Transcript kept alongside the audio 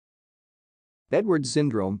Edwards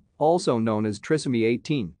syndrome, also known as trisomy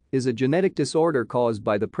 18, is a genetic disorder caused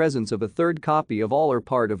by the presence of a third copy of all or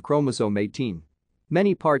part of chromosome 18.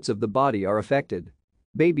 Many parts of the body are affected.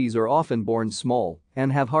 Babies are often born small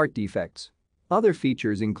and have heart defects. Other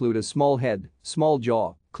features include a small head, small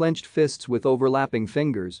jaw, clenched fists with overlapping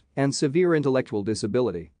fingers, and severe intellectual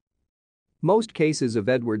disability. Most cases of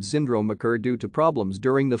Edwards syndrome occur due to problems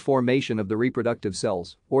during the formation of the reproductive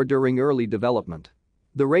cells or during early development.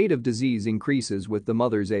 The rate of disease increases with the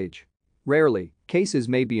mother's age. Rarely, cases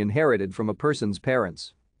may be inherited from a person's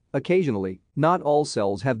parents. Occasionally, not all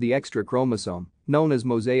cells have the extra chromosome, known as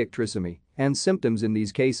mosaic trisomy, and symptoms in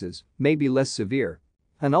these cases may be less severe.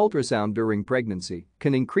 An ultrasound during pregnancy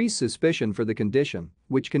can increase suspicion for the condition,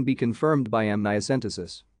 which can be confirmed by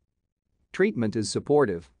amniocentesis. Treatment is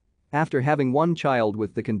supportive. After having one child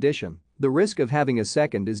with the condition, the risk of having a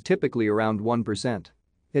second is typically around 1%.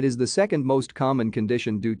 It is the second most common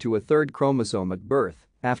condition due to a third chromosome at birth,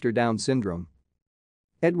 after Down syndrome.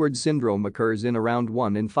 Edwards syndrome occurs in around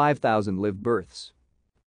 1 in 5,000 live births.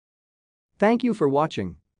 Thank you for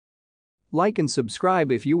watching. Like and subscribe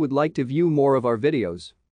if you would like to view more of our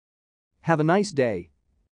videos. Have a nice day.